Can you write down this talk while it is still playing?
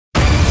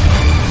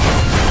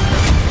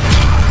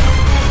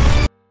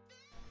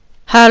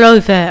Hello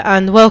there,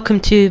 and welcome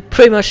to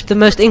pretty much the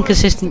most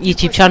inconsistent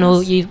YouTube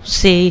channel you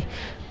see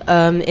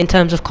in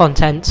terms of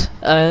content.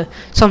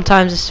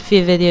 Sometimes there's a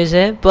few videos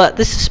here, but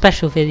this is a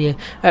special video,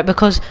 right?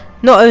 Because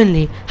not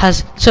only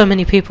has so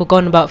many people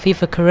gone about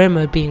FIFA career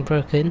mode being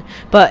broken,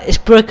 but it's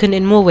broken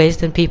in more ways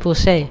than people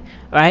say,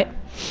 right?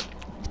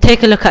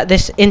 Take a look at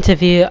this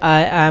interview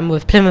I am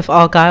with Plymouth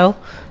Argyle.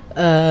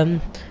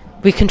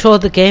 We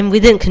controlled the game. We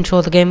didn't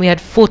control the game. We had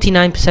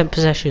 49%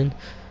 possession.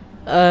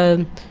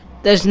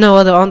 There's no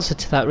other answer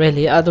to that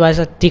really, otherwise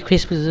I'd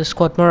decrease with the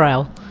squad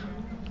morale.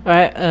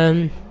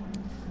 Right,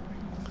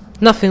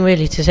 nothing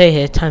really to say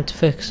here, time to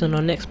focus on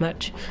our next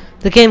match.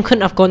 The game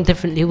couldn't have gone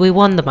differently, we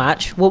won the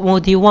match, what more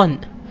do you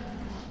want?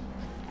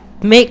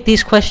 Make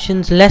these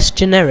questions less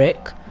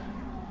generic,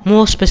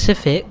 more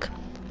specific,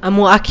 and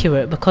more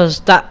accurate,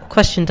 because that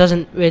question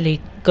doesn't really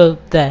go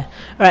there.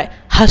 Right,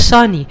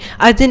 Hassani.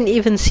 I didn't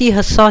even see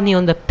Hassani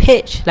on the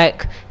pitch.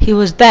 Like, he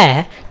was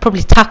there,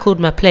 probably tackled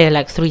my player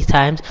like 3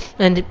 times,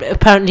 and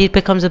apparently he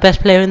becomes the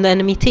best player in the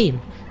enemy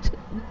team.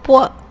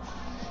 What?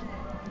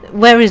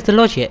 Where is the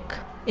logic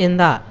in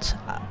that?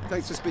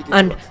 Thanks for speaking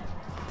and to us.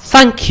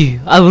 Thank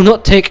you. I will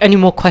not take any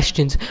more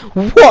questions.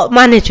 What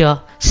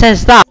manager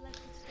says that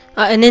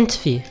at an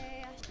interview?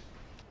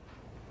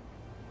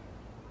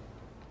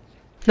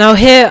 Now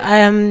here I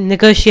am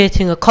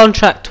negotiating a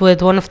contract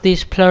with one of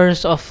these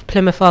players of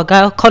Plymouth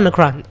Argyle, Connor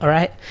Grant,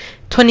 alright?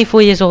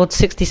 24 years old,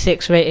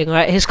 66 rating,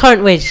 right? His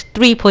current wage is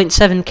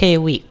 3.7k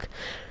a week.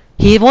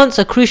 He wants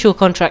a crucial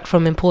contract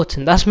from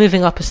Important. That's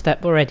moving up a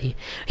step already.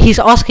 He's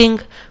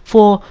asking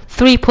for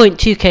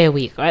 3.2k a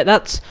week, right?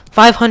 That's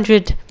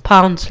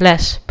 £500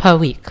 less per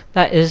week.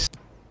 That is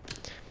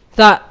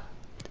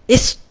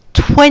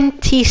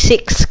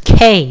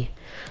 26k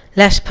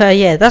less per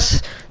year.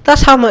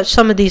 That's how much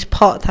some of these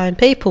part-time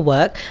people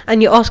work,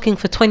 and you're asking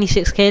for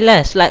 26k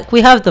less. Like,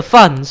 we have the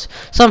funds.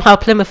 Somehow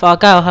Plymouth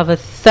Argyle have a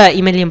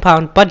 £30 million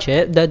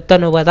budget.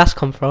 Don't know where that's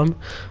come from,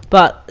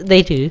 but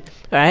they do,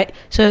 right?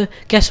 So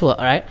guess what,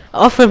 right? I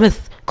offer him a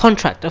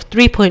contract of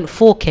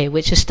 3.4k,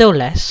 which is still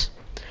less,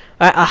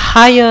 right? A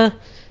higher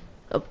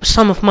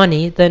sum of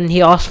money than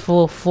he asked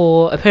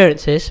for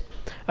appearances,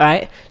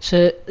 right?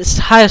 So it's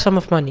a higher sum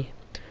of money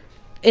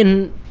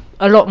in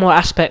a lot more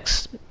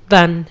aspects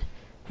than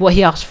what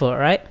he asked for,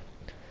 right?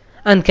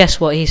 And guess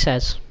what he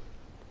says?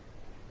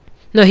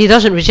 No, he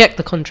doesn't reject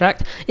the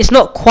contract. It's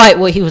not quite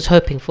what he was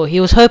hoping for. He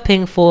was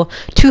hoping for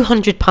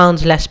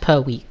 £200 less per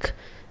week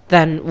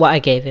than what I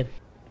gave him.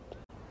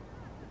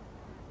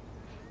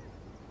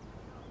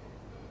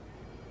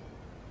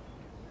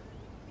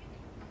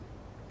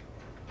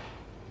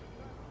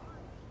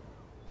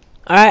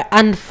 Alright,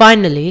 and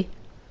finally,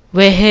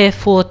 we're here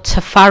for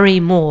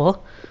Tafari Moore,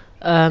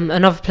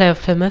 another player of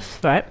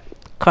Plymouth, right?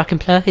 Cracking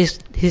player.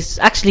 He's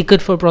actually good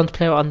for a bronze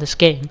player on this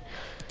game.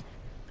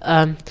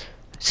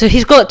 So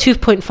he's got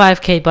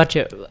 2.5k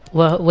budget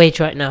wage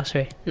right now.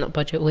 Sorry, not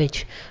budget,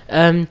 wage.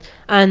 And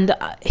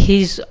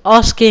he's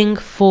asking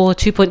for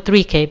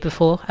 2.3k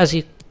before, as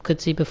you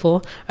could see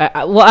before.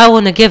 What I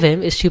want to give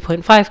him is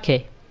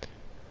 2.5k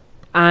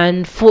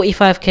and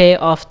 45k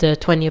after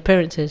 20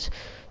 appearances.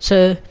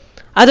 So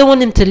I don't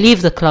want him to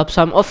leave the club,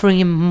 so I'm offering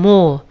him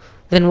more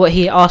than what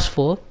he asked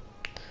for,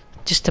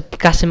 just to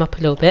gas him up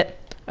a little bit.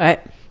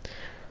 Right,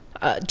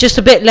 just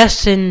a bit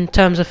less in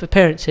terms of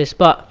appearances,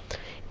 but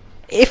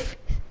if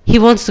he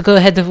wants to go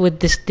ahead with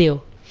this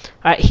deal,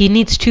 right, he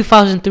needs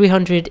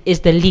 2,300 is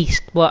the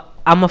least, but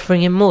I'm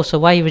offering him more, so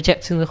why are you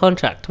rejecting the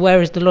contract?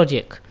 Where is the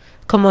logic?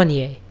 Come on,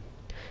 EA,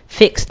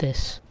 fix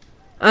this.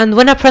 And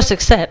when I press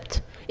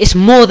accept, it's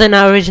more than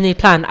I originally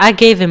planned. I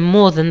gave him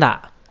more than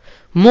that,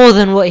 more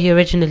than what he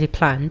originally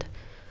planned,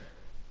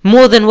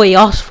 more than what he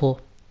asked for,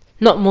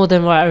 not more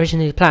than what I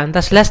originally planned.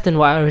 That's less than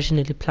what I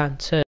originally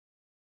planned. So